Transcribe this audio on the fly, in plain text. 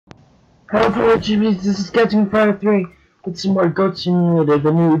Hello, GBs, this is Sketching Fire 3 with some more Goat Simulator,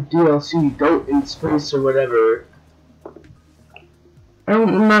 the new DLC, Goat in Space or whatever. I don't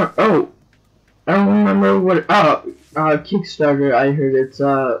remember what, Kickstarter, I heard it's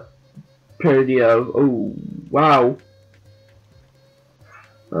a parody of, oh, wow.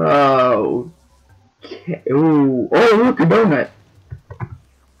 Oh, okay. Ooh. Oh, look, a donut.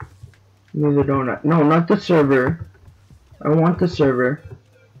 Need the donut. No, not the server. I want the server.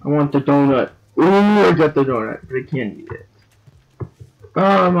 I want the donut. Ooh, I got the donut, but I can't eat it. Oh,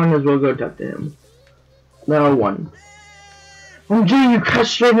 I might as well go talk to him. Now one. Oh gee, you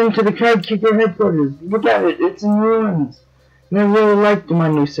crashed straight into the crab kicker headquarters. Look at it, it's in ruins. And I really liked my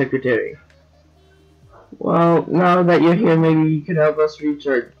new secretary. Well, now that you're here, maybe you could help us reach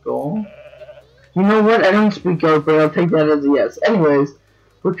our goal. You know what? I don't speak out, but I'll take that as a yes. Anyways,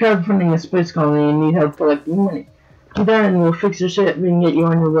 we're crowdfunding a space colony and need help collecting money. Do that and we'll fix your shit and get you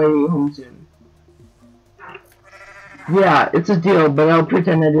on your way home soon. Yeah, it's a deal, but I'll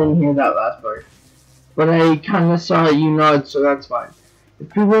pretend I didn't hear that last part. But I kinda saw you nod, so that's fine.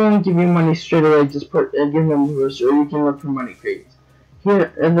 If people won't give you money straight away, just give them to us, or you can look for money crates.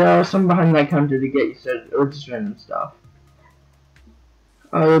 Here, there are some behind that counter to get you started, or just random stuff.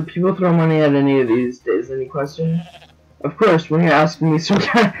 People throw money at any of these days. Any questions? Of course, when you're asking me some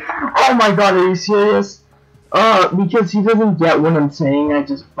kind. Oh my god, are you serious? Because he doesn't get what I'm saying, I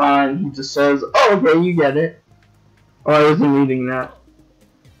just buy and he just says, oh, okay, you get it. Oh, I wasn't reading that.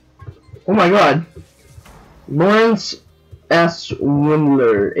 Oh my god. Lawrence S.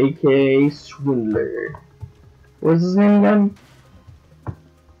 Swindler, aka Swindler. What is his name again?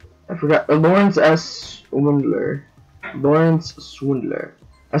 I forgot. Lawrence S. Swindler. Lawrence Swindler.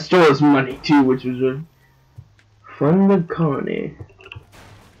 I stole his money too, which was a from the colony.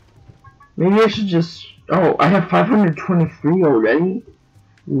 Maybe I should just. Oh, I have 523 already?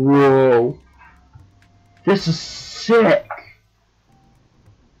 Whoa. This is sick.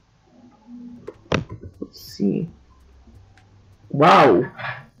 Let's see. Wow.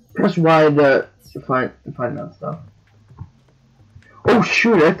 Press Y to find that stuff. Oh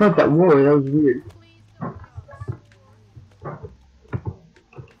shoot, I thought that, whoa, that was weird.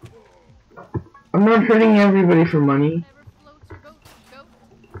 I'm not hurting everybody for money.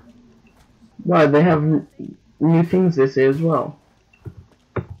 Wow, they have new things they say as well.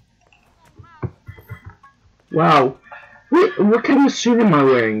 Wow. Wait, what kind of suit am I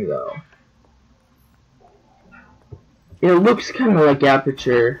wearing though? It looks kind of like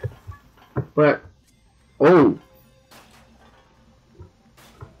Aperture, but oh,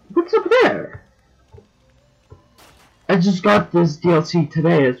 what's up there? I just got this DLC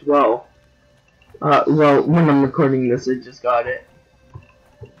today as well. Well, when I'm recording this, I just got it.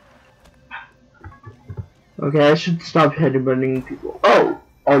 Okay, I should stop headbutting people. Oh,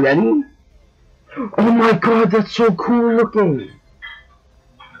 already? Oh my god, that's so cool looking.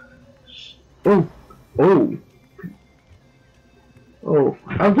 Oh, oh. Oh,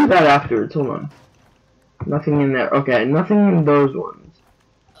 I'll do that afterwards, hold on. Nothing in there. Okay, nothing in those ones.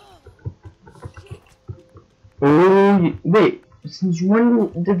 Oh, wait, since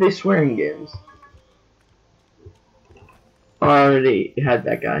when did they swear in games? I already had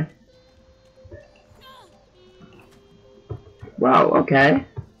that guy. Wow, okay.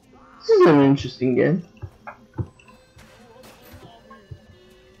 This is an interesting game.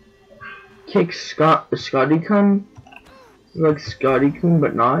 Kick Scotty Kun? Like Scotty Kun,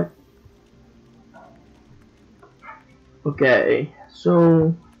 but not. Okay,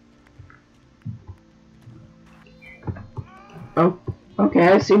 so. Oh, okay,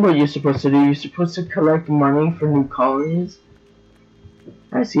 I see what you're supposed to do. You're supposed to collect money for new colonies.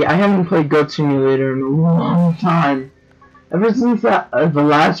 I see. I haven't played Goat Simulator in a long time. Ever since that, the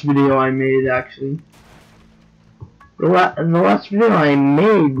last video I made, actually. The last video I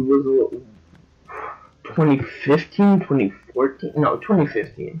made was 2015, 2014, no,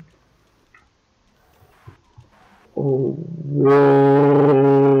 2015. Oh,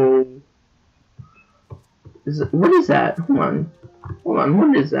 whoa. What is that? Hold on,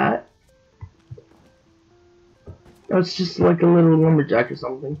 what is that? Oh, it's just like a little lumberjack or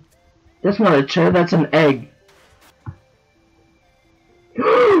something. That's not a chair, that's an egg.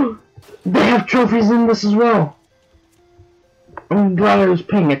 They have trophies in this as well. I'm glad I was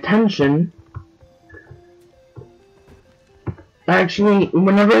paying attention. Actually,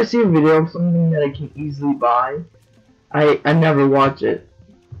 whenever I see a video of something that I can easily buy, I never watch it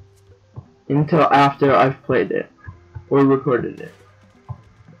until after I've played it or recorded it.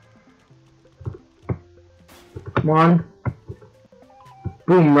 Come on.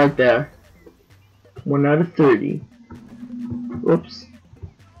 Boom, right there. 1 out of 30. Whoops.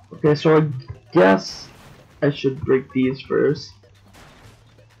 Okay, so I guess I should break these first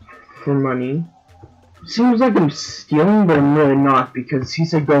for money. Seems like I'm stealing, but I'm really not because he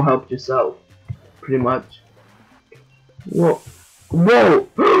said go help yourself, pretty much. Whoa, whoa,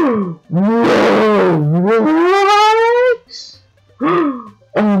 whoa, what?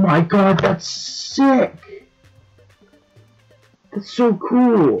 Oh my god, that's sick. That's so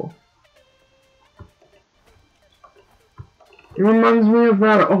cool. It reminds me of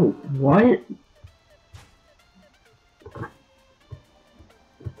that. Oh, what?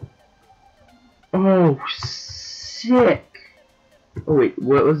 Oh, sick. Oh wait,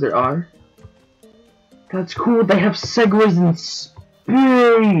 what was it? R? That's cool. They have segways in space.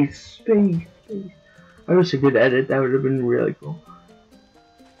 Space. I wish I could edit. That would have been really cool.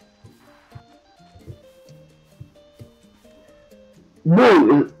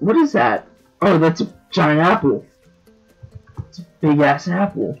 Whoa, what is that? Oh, that's a giant apple. It's a big ass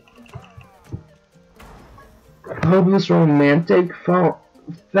apple. I hope this romantic fell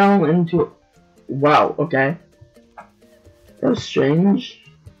into. Wow, okay. That was strange.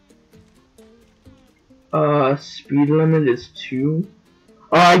 Speed limit is 2.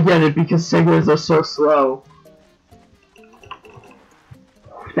 Oh, I get it, because segways are so slow.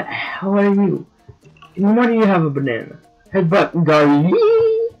 Who the hell are you? And why do you have a banana? Headbutt garlic.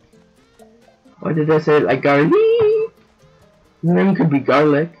 Why did I say it like garlic? His name could be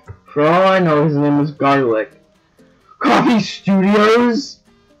Garlic. For all I know, his name is Garlic. Coffee Studios?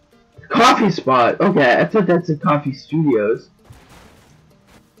 Coffee spot. Okay, I thought that's a Coffee Studios.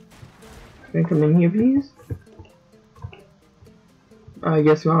 Can I come in here, please? I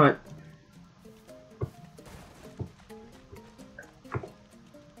guess not.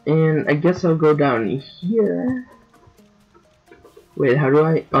 And I guess I'll go down here. Wait, how do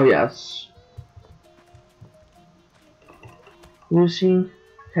I? Oh, yes. Lucy,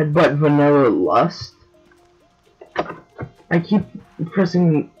 headbutt vanilla lust. I keep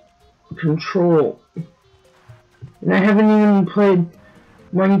pressing control, and I haven't even played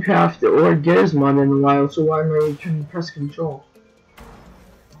Minecraft or Gears mod in a while, so why am I trying to press control?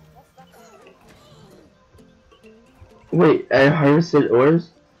 Wait, I harvested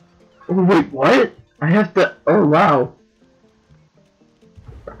ores? Oh, wait, what? I have to. Oh, wow.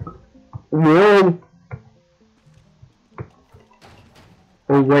 Whoa.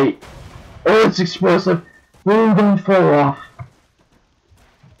 Oh, wait. Oh, it's explosive. Whoa, don't fall off.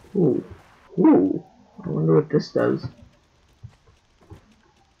 Ooh. Ooh. I wonder what this does.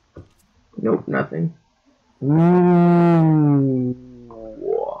 Nope, nothing. Ooh.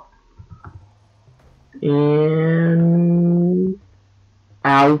 And...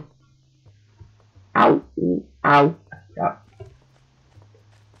 Ow. Ow. Ow. Ow.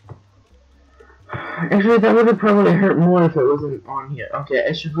 Actually, that would have probably hurt more if it wasn't on here. Okay,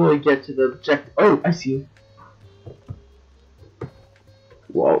 I should really get to the objective. Oh, I see.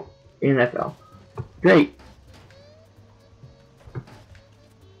 Whoa. NFL. Great.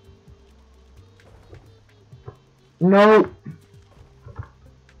 No.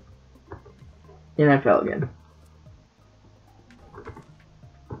 NFL again.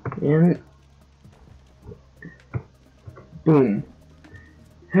 And boom.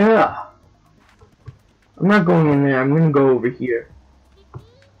 Yeah. I'm not going in there. I'm gonna go over here.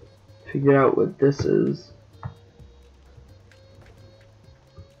 Figure out what this is.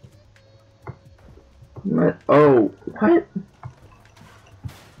 What? Oh, what?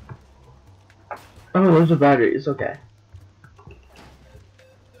 Oh, those are batteries. Okay.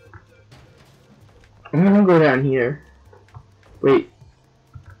 I'm gonna go down here. Wait.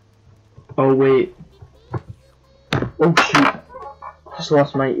 Oh, wait. Oh, shoot. Just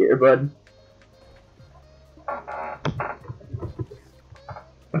lost my earbud.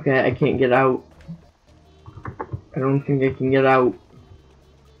 Okay, I can't get out. I don't think I can get out.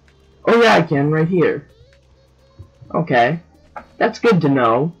 Oh, yeah, I can, right here. Okay. That's good to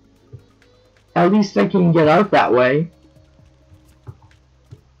know. At least I can get out that way.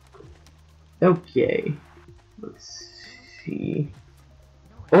 Okay. Let's see.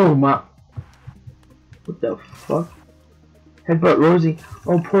 Oh my. What the fuck? Headbutt Rosie.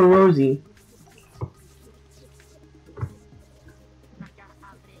 Oh, poor Rosie.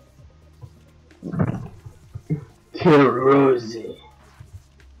 Kill Rosie.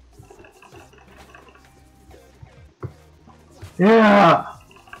 Yeah.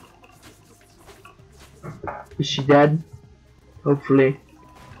 Is she dead? Hopefully.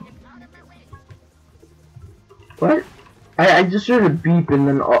 What? I just heard a beep and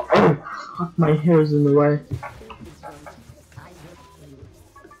then oh fuck, my hair's in the way.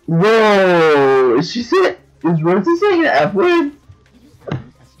 Whoa! Is she saying? Is Rosie saying the F word?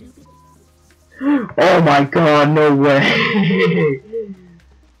 Oh my god, no way.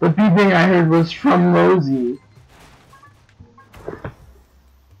 The beeping I heard was from Rosie.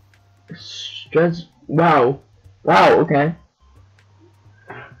 Stretch. Wow. Wow, okay.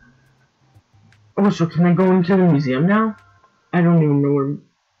 Oh, so can I go into the museum now? I don't even know where I'm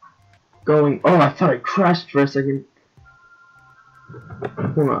going. Oh, I thought I crashed for a second.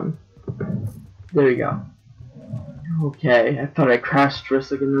 Hold on. There we go. Okay, I thought I crashed for a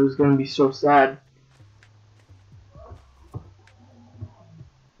second. It was gonna be so sad.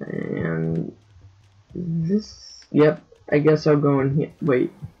 And this, yep, I guess I'll go in here.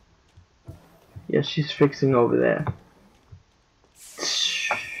 Wait. Yeah, she's fixing over there.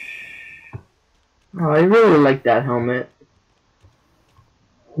 Oh, I really like that helmet.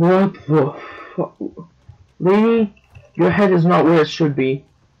 What the fuck? Lady, your head is not where it should be.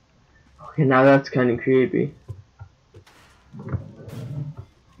 Okay, now that's kind of creepy.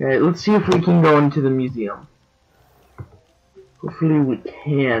 Okay, let's see if we can go into the museum. Hopefully we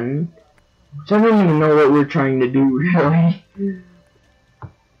can. Which I don't even know what we're trying to do, really.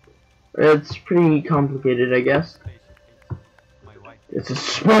 It's pretty complicated, I guess. It's a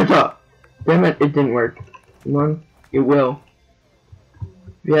Sparta! Damn it, it didn't work. Come on, it will.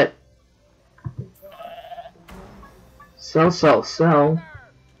 Yet. Sell, sell, sell.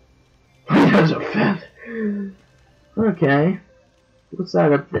 That's a fat. Okay. What's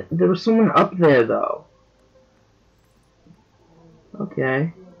that up there? There was someone up there, though.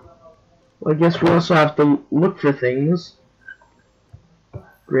 Okay. Well, I guess we also have to look for things.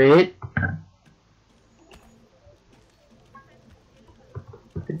 Great.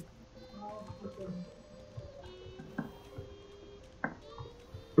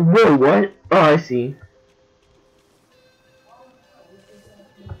 Whoa, what? Oh, I see.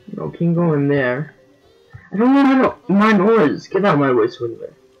 No, can't go in there. I don't know how to mine ores. Get out of my way,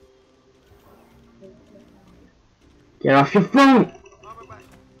 Swindler. Get off your phone!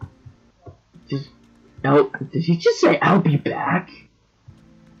 Did he just say, I'll be back?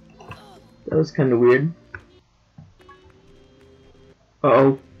 That was kind of weird.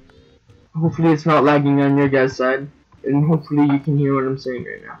 Uh-oh. Hopefully it's not lagging on your guys' side. And hopefully you can hear what I'm saying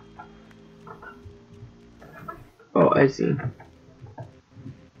right now. Oh, I see.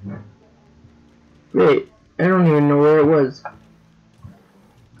 Wait, I don't even know where it was.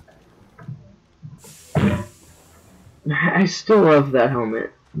 I still love that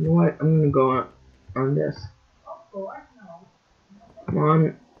helmet. You know what? I'm gonna go on this. Come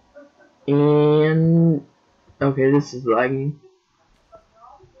on. And... okay, this is lagging.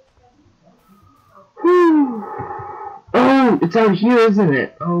 Whew. Oh, it's out here, isn't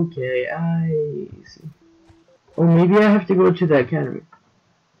it? Okay, I see. Oh, maybe I have to go to the academy.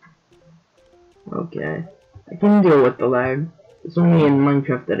 Okay. I can deal with the lag. It's only in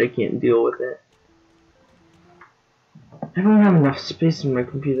Minecraft that I can't deal with it. I don't have enough space in my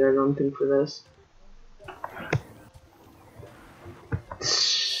computer, I don't think, for this.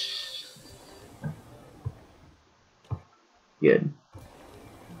 Good.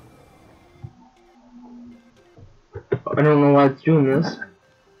 I don't know why it's doing this.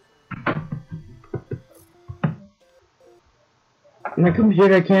 My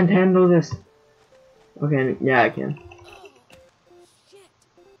computer can't handle this. Okay, yeah, I can.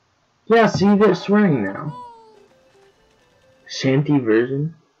 Yeah, see, they're swearing now. Shanty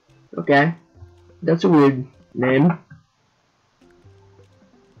version. Okay. That's a weird name.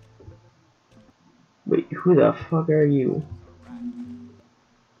 Wait, who the fuck are you?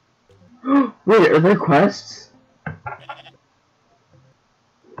 Wait, are there quests?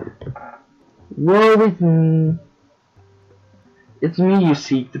 Whoa, it's me you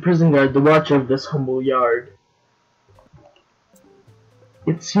seek, the prison guard, the watcher of this humble yard.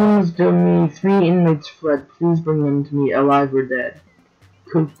 It seems to me 3 inmates fled. Please bring them to me, alive or dead.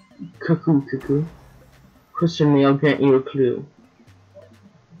 Cuckoo. Question me, I'll grant you a clue.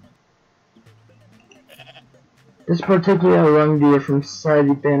 This particular young deer from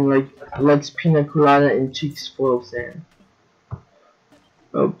society band likes pina colada and cheeks full of sand.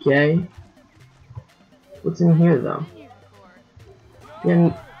 Okay. What's in here though?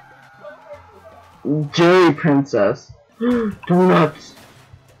 And Jerry Princess. Donuts.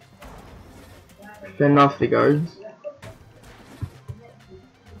 Fend off the guards.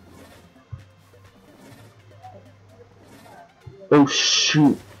 Oh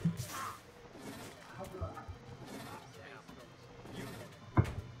shoot.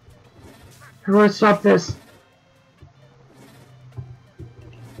 How do I stop this?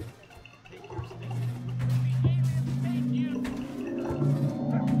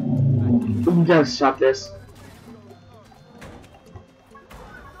 We gotta stop this.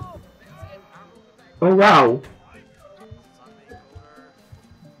 Oh wow.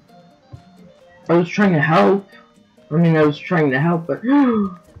 I was trying to help. I mean, I was trying to help, but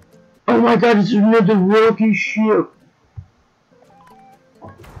oh my god, it's another rocky ship.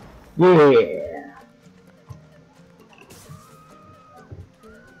 Yeah.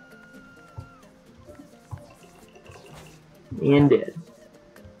 And dead.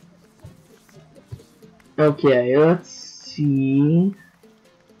 Okay, let's see.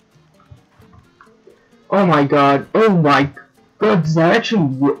 Oh my god. Oh my god, does that actually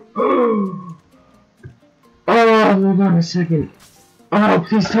work? Oh, hold on a second. Oh,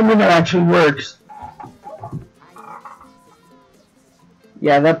 please tell me that actually works.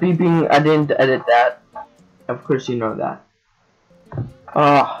 Yeah, that beeping, I didn't edit that. Of course you know that.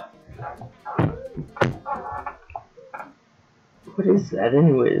 What is that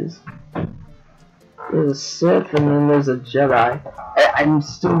anyways? There's a Sith and then there's a Jedi. I'm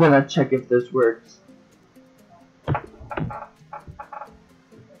still gonna check if this works.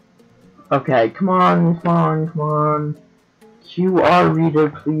 Okay, come on, come on, come on. QR reader,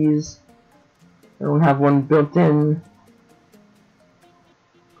 please. I don't have one built in.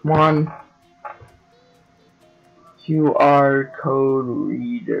 Come on. QR code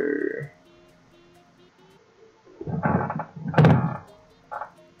reader.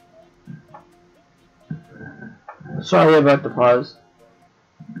 Sorry about the pause.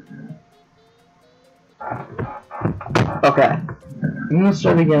 Okay. I'm gonna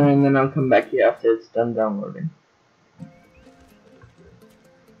start again and then I'll come back here after it's done downloading.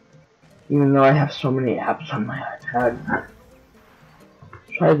 Even though I have so many apps on my iPad.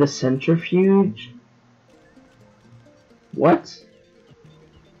 Try the centrifuge. What?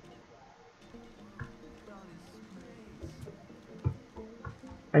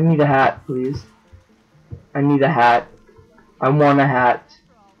 I need a hat, please. I need a hat. I want a hat.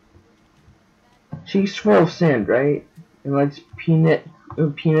 She's full of sand, right? And likes penis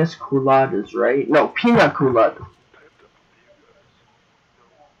coladas, right? No, peanut colada.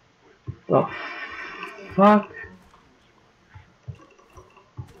 The fuck?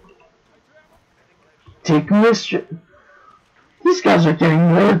 Take Mr. These guys are getting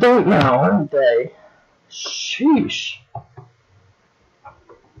more adult now, aren't they? Sheesh.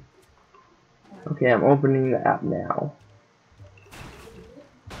 Okay, I'm opening the app now.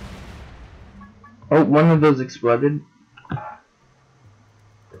 Oh, one of those exploded.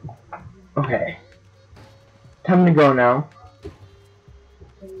 Okay. Time to go now.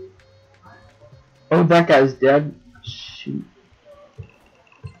 Oh, that guy's dead. Shoot.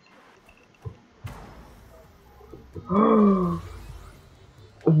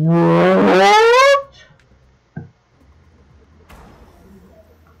 What?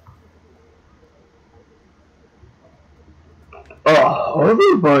 Oh,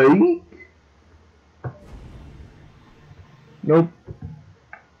 everybody? Nope.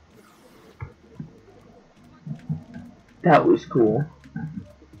 That was cool.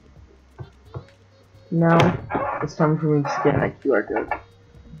 Now, it's time for me to scan that QR code.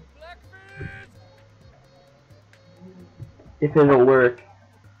 If it'll work.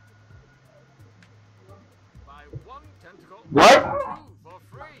 What?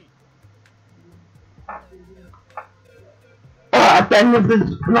 At the end of this,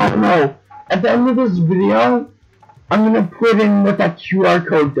 no. At the end of this video, I'm gonna put in what that QR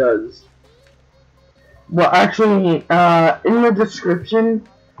code does. Well, actually, in the description,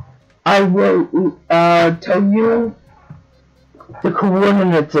 I will tell you the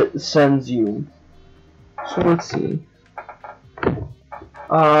coordinates it sends you. So let's see.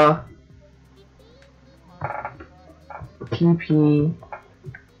 PP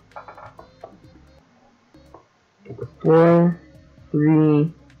 4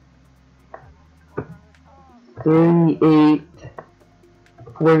 3 38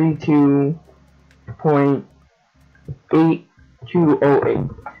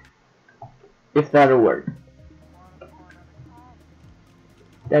 42.8208. If that'll work.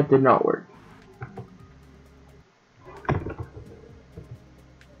 That did not work.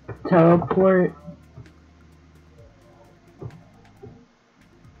 Teleport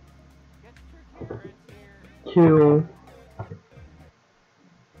to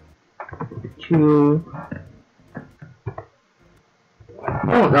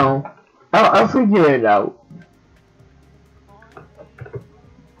I don't know. I'll figure it out.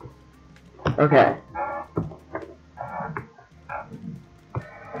 Okay.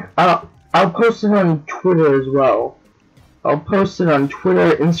 I'll post it on Twitter as well. I'll post it on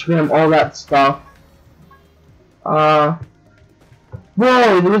Twitter, Instagram, all that stuff. Whoa,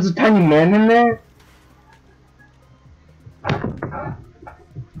 there was a tiny man in there?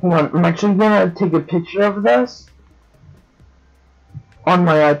 Hold on, I'm actually gonna take a picture of this on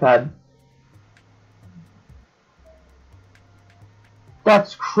my iPad.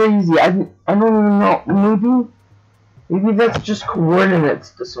 That's crazy. I don't even know. Maybe that's just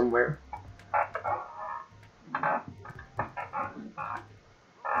coordinates to somewhere.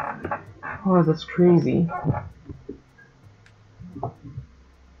 Oh, that's crazy.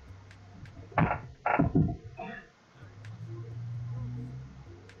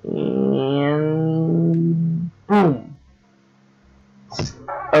 And boom.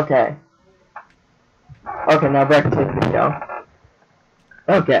 Okay. Okay, now back to the video.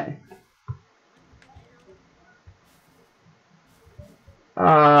 Okay.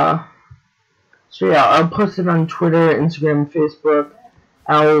 So yeah, I'll post it on Twitter, Instagram, Facebook.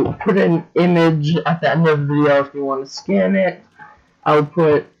 I'll put an image at the end of the video if you want to scan it. I'll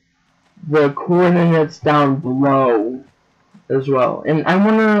put the coordinates down below as well. And I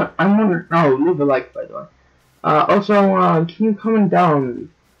wanna, oh, leave a like, by the way. Also, can you comment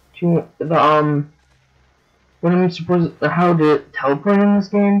down to the, what I'm supposed, how to teleport in this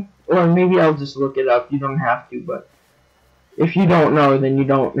game? Or maybe I'll just look it up. You don't have to, but if you don't know, then you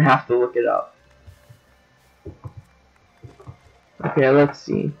don't have to look it up. Okay, let's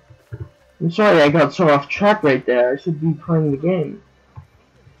see. I'm sorry I got so off track right there. I should be playing the game.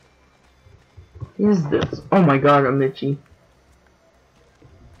 What is this? Oh my god, I'm itchy.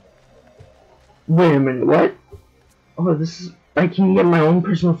 Wait a minute, what? Oh, this is... I can get my own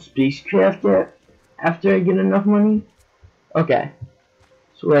personal spacecraft yet? After I get enough money? Okay.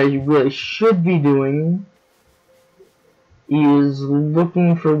 So what I really should be doing is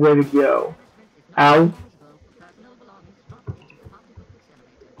looking for where to go. Ow.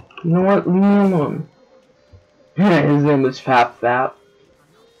 You know what? Leave me alone. His name was Fap Fap.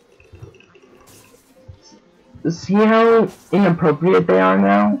 See how inappropriate they are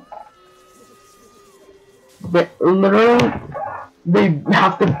now? They literally, they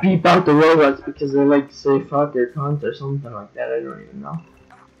have to beep out the robots because they like to say fuck or cunt or something like that. I don't even know.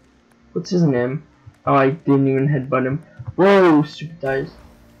 What's his name? Oh, I didn't even headbutt him. Whoa, stupid dice.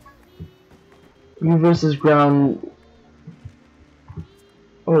 You versus ground.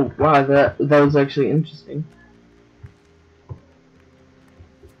 Oh wow, that was actually interesting.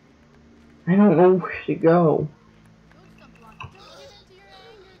 I don't know where to go.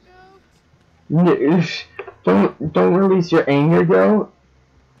 Don't release your anger, goat.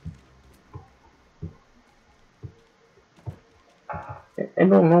 I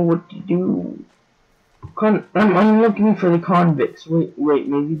don't know what to do. I'm looking for the convicts. Wait,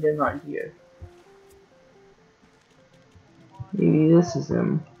 maybe they're not here. Maybe this is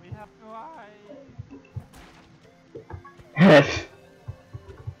him.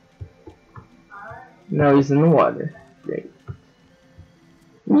 No, he's in the water. Great.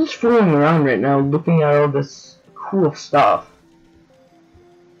 I'm just fooling around right now, looking at all this cool stuff.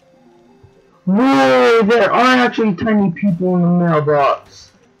 Whoa, there are actually tiny people in the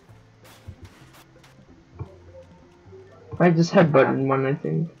mailbox. I just headbutted one, I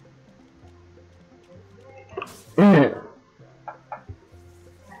think.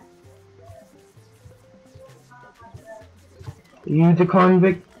 You the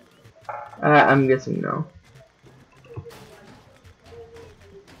convict? I'm guessing no.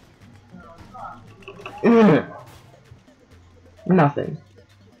 Nothing.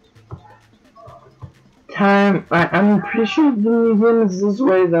 Time. I'm pretty sure the museum is this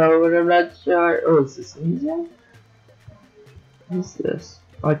way though, but I'm not sure. Oh, is this a museum? What is this?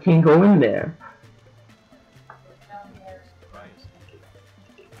 Oh, I can't go in there.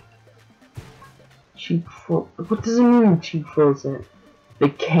 Cheap full. What does it mean, cheap full? The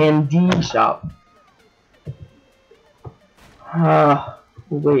candy shop.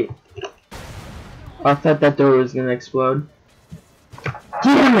 Wait. I thought that door was gonna explode.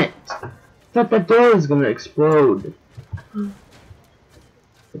 Damn it! I thought that door was gonna explode.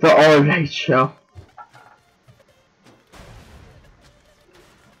 The alright show.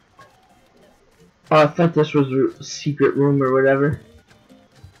 Oh, I thought this was a secret room or whatever.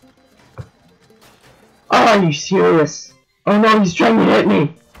 Oh, are you serious? Oh no, he's trying to hit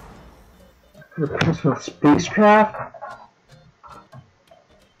me! A personal spacecraft?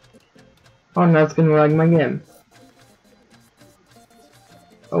 Oh, now it's gonna lag my game.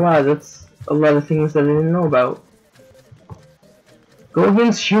 Oh wow, that's a lot of things that I didn't know about. Go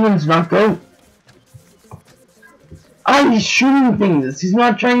against humans, not go. Ah, he's shooting things. He's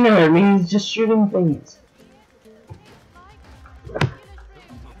not trying to hurt me, he's just shooting things.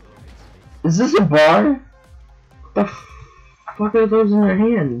 Is this a bar? What the fuck are those in your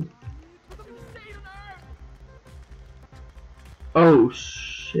hand? Oh,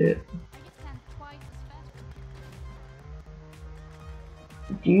 shit.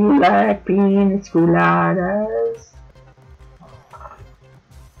 Do you like pina coladas?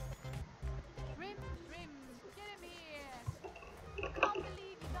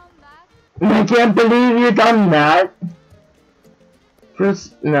 I can't believe you done that.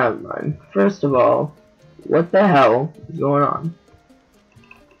 Never mind. First of all, what the hell is going on?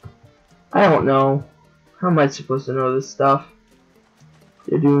 I don't know. How am I supposed to know this stuff?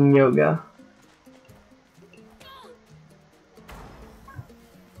 You're doing yoga.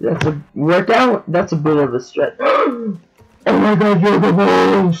 That's a workout? That's a bit of a stretch. Oh my god, yoga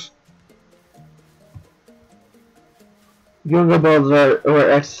balls! Yoga balls or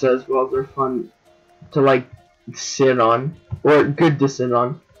exercise balls are fun to like sit on. Or good to sit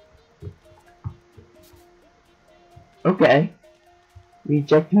on. Okay.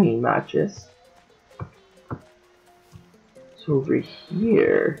 Reject me, mattress. So over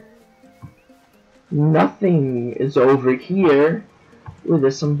here. Nothing is over here. Ooh,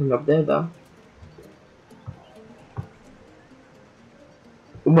 there's something up there though.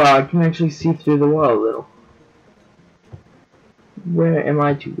 Wow, I can actually see through the wall a little. Where am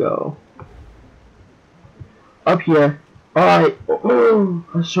I to go? Up here. Alright. Oh,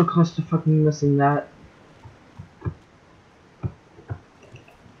 I was so close to fucking missing that.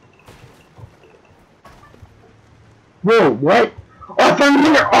 Whoa, what? Oh, I found a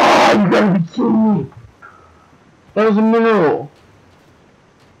mineral! Oh, you gotta be kidding me! That was a mineral!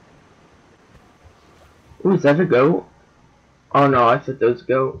 Ooh, is that a goat? Oh no, I thought that was a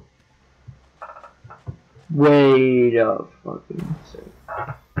goat. Wait a fucking second.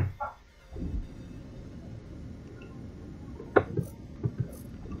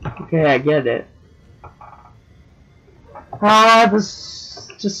 Okay, I get it. Ah, there's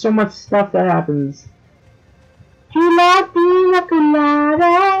just so much stuff that happens. You like pina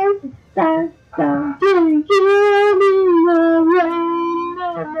coladas?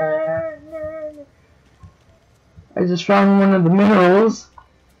 I just found one of the minerals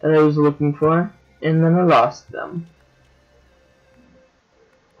that I was looking for, and then I lost them.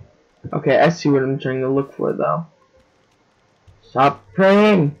 Okay, I see what I'm trying to look for though. Stop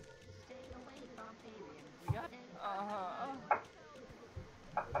praying!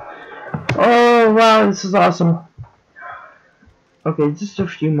 Oh wow, this is awesome. Okay, just a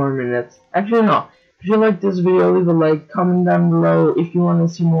few more minutes. Actually no, if you like this video, leave a like, comment down below if you want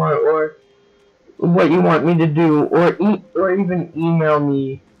to see more, or what you want me to do, or even email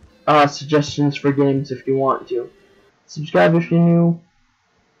me suggestions for games if you want to. Subscribe if you're new,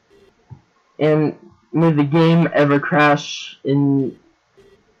 and may the game ever crash in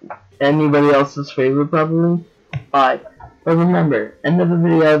anybody else's favor, probably. Bye. But remember, end of the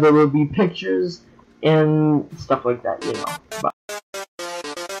video there will be pictures and stuff like that, you know. Bye.